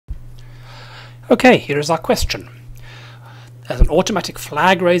Okay, here is our question. There's an automatic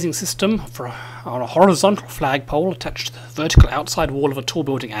flag raising system on a horizontal flagpole attached to the vertical outside wall of a tall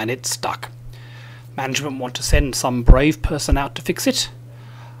building, and it's stuck. Management want to send some brave person out to fix it.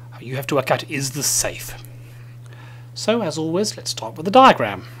 You have to work out, is this safe? So, as always, let's start with the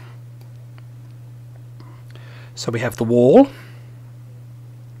diagram. So we have the wall,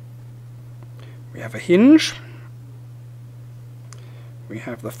 we have a hinge, we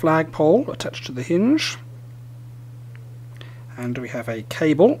have the flagpole attached to the hinge, and we have a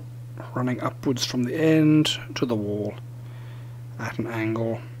cable running upwards from the end to the wall at an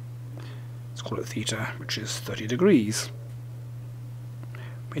angle, let's call it theta, which is 30 degrees.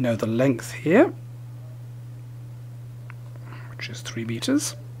 We know the length here, which is 3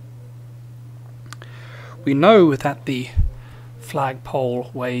 meters. We know that the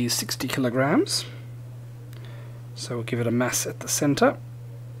flagpole weighs 60 kilograms, so we'll give it a mass at the center.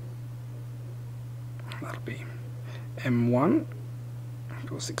 That'll be M1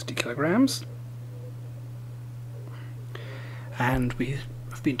 equals 60 kilograms. And we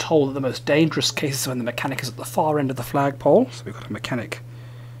have been told that the most dangerous cases are when the mechanic is at the far end of the flagpole, so we've got a mechanic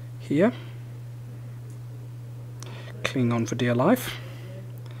here, clinging on for dear life,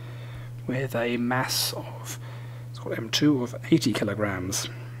 with a mass of, let's call it M2, of 80 kilograms.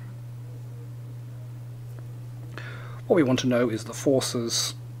 What we want to know is the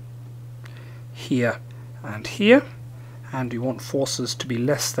forces here and here, and we want forces to be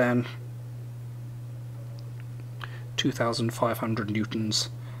less than 2,500 newtons,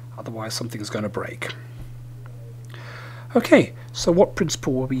 otherwise something is going to break. Okay, so what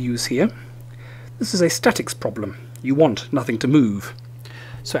principle will we use here? This is a statics problem. You want nothing to move.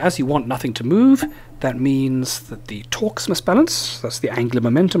 So as you want nothing to move, that means that the torques must balance, that's the angular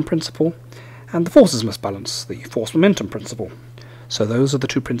momentum principle, and the forces must balance, the force momentum principle. So those are the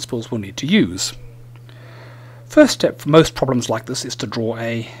two principles we'll need to use. First step for most problems like this is to draw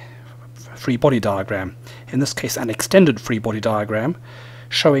a free body diagram, in this case an extended free body diagram,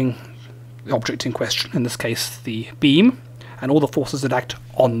 showing the object in question, in this case the beam, and all the forces that act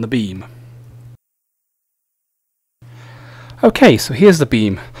on the beam. Okay, so here's the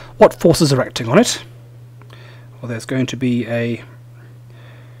beam. What forces are acting on it? Well, there's going to be a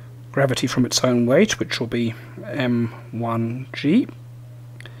gravity from its own weight, which will be m1g.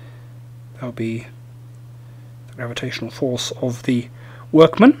 There'll be the gravitational force of the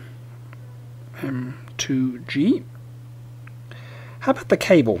workman, m2g. How about the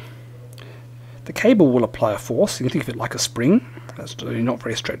cable? The cable will apply a force. You can think of it like a spring. That's not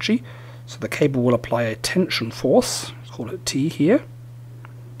very stretchy. So the cable will apply a tension force, let's call it T here,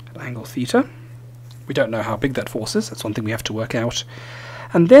 at angle theta. We don't know how big that force is, that's one thing we have to work out.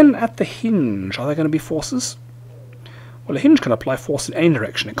 And then at the hinge, are there going to be forces? Well, a hinge can apply force in any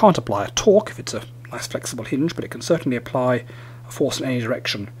direction. It can't apply a torque if it's a nice flexible hinge, but it can certainly apply a force in any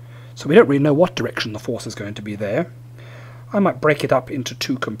direction. So we don't really know what direction the force is going to be there. I might break it up into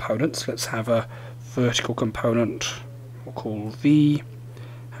two components. Let's have a vertical component we'll call V,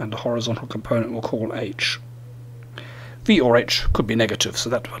 and a horizontal component we'll call H. V or H could be negative, so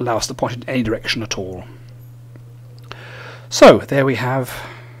that will allow us to point in any direction at all. So there we have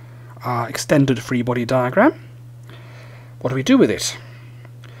our extended free body diagram. What do we do with it?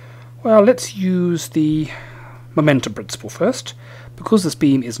 Well, let's use the momentum principle first. Because this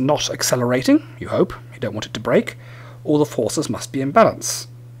beam is not accelerating, you hope, you don't want it to break, all the forces must be in balance.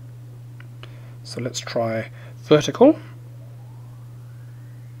 So let's try vertical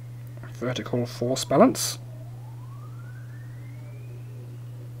force balance.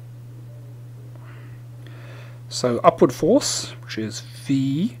 So upward force, which is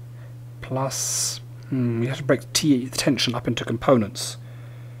V plus, we have to break the tension up into components.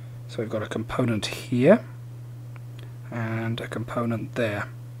 So we've got a component here and a component there.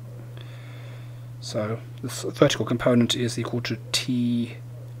 So this vertical component is equal to T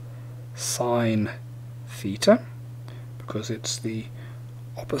sine theta, because it's the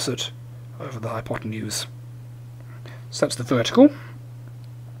opposite over the hypotenuse. So that's the vertical.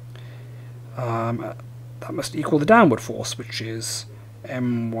 That must equal the downward force, which is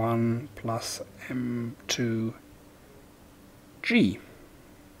m1 plus m2g.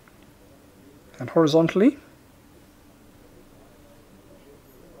 And horizontally,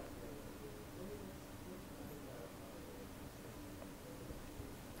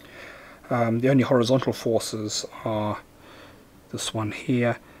 the only horizontal forces are this one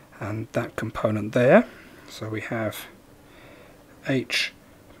here and that component there. So we have H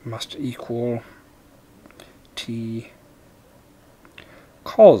must equal T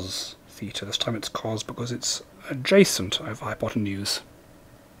cos theta. This time it's cos because it's adjacent over hypotenuse.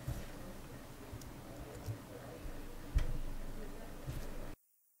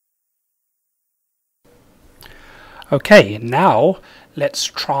 Okay, now let's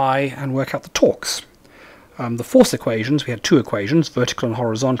try and work out the torques. The force equations, we had two equations, vertical and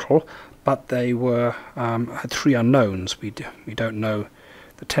horizontal, but they were had three unknowns. We don't know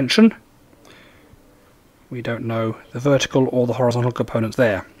the tension, we don't know the vertical or the horizontal components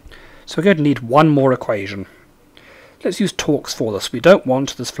there. So we're going to need one more equation. Let's use torques for this. We don't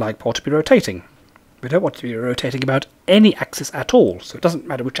want this flagpole to be rotating. We don't want it to be rotating about any axis at all, so it doesn't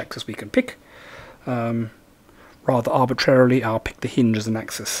matter which axis we can pick. Rather arbitrarily, I'll pick the hinge as an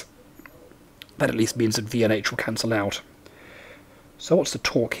axis. That at least means that V and H will cancel out. So what's the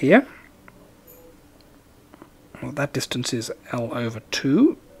torque here? Well, that distance is L over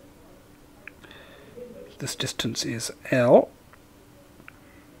 2. This distance is L.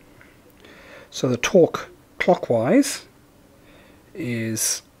 So the torque clockwise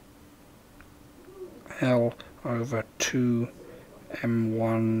is L over 2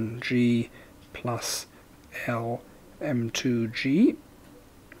 m1g plus L m2g.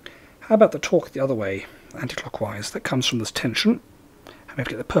 How about the torque the other way, anti-clockwise? That comes from this tension. And we have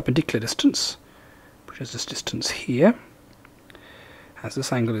to get the perpendicular distance, which is this distance here. As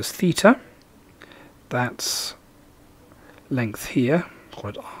this angle is theta, that's length here,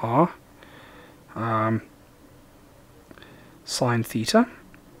 call it r. Sine theta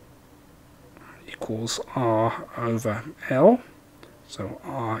equals r over L. So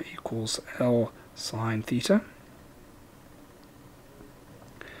r equals L sine theta.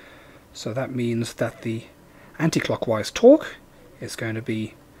 So that means that the anti-clockwise torque is going to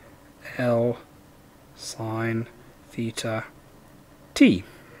be L sine theta t.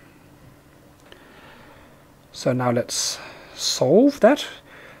 So now let's solve that.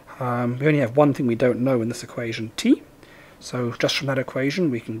 We only have one thing we don't know in this equation, t. So just from that equation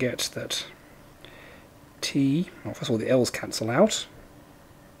we can get that t, well, first of all the l's cancel out.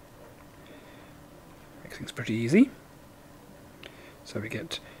 Makes things pretty easy. So we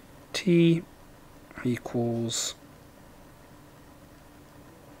get t equals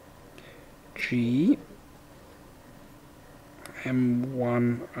g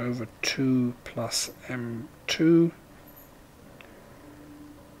m1 over 2 plus m2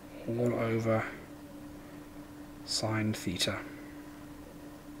 all over sine theta.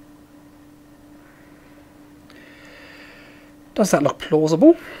 Does that look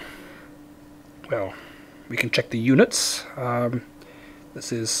plausible? Well, we can check the units.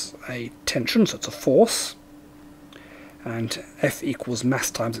 This is a tension, so it's a force, and F equals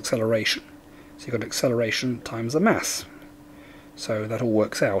mass times acceleration. So you've got acceleration times the mass. So that all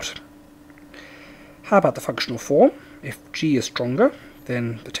works out. How about the functional form? If G is stronger,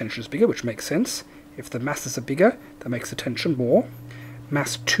 then the tension is bigger, which makes sense. If the masses are bigger, that makes the tension more.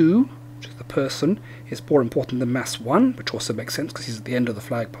 Mass 2, which is the person, is more important than mass 1, which also makes sense because he's at the end of the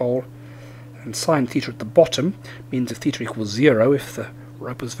flagpole. And sine theta at the bottom means if theta equals 0, if the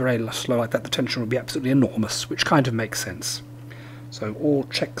rope was very slow like that, the tension would be absolutely enormous, which kind of makes sense. So all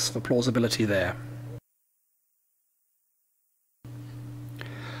checks for plausibility there.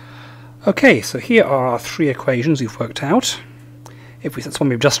 Okay, so here are our three equations we've worked out. If that's one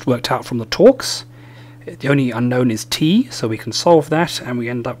we've just worked out from the torques, the only unknown is T, so we can solve that, and we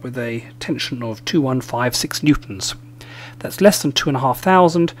end up with a tension of 2156 newtons. That's less than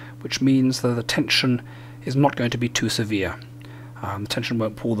 2,500, which means that the tension is not going to be too severe. The tension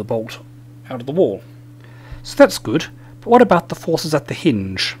won't pull the bolt out of the wall. So that's good, but what about the forces at the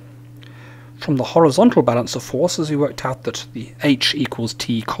hinge? From the horizontal balance of forces, we worked out that the H equals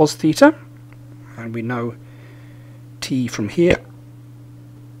T cos theta, and we know T from here.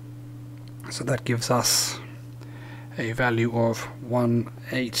 So that gives us a value of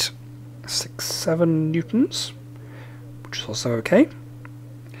 1867 newtons, which is also okay.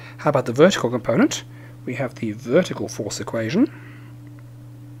 How about the vertical component? We have the vertical force equation.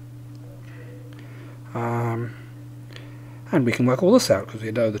 And we can work all this out because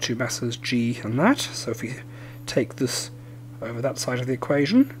we know the two masses G and that. So if we take this over that side of the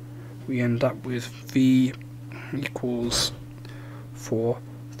equation, we end up with V equals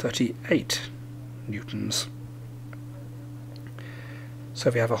 438 newtons. So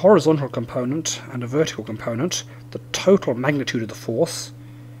if we have a horizontal component and a vertical component, the total magnitude of the force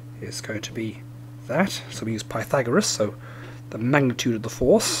is going to be that. So we use Pythagoras, so the magnitude of the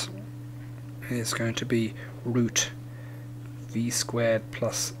force is going to be root v squared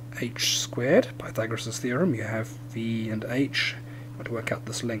plus h squared. Pythagoras' theorem, you have v and h. You want to work out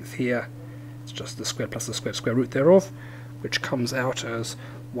this length here. It's just the square plus the square root thereof, which comes out as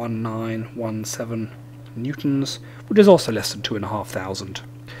 1917 newtons, which is also less than 2,500.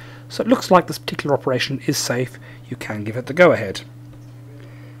 So it looks like this particular operation is safe. You can give it the go-ahead.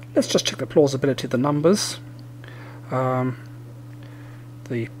 Let's just check the plausibility of the numbers.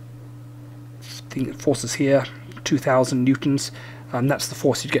 The forces here, 2,000 newtons. That's the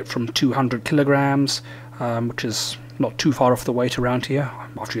force you'd get from 200 kilograms, which is not too far off the weight around here,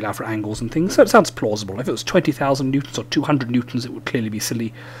 after you allow for angles and things. So it sounds plausible. If it was 20,000 newtons or 200 newtons, it would clearly be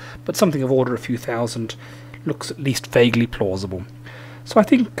silly. But something of order a few thousand looks at least vaguely plausible. So I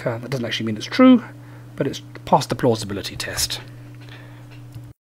think that doesn't actually mean it's true, but it's passed the plausibility test.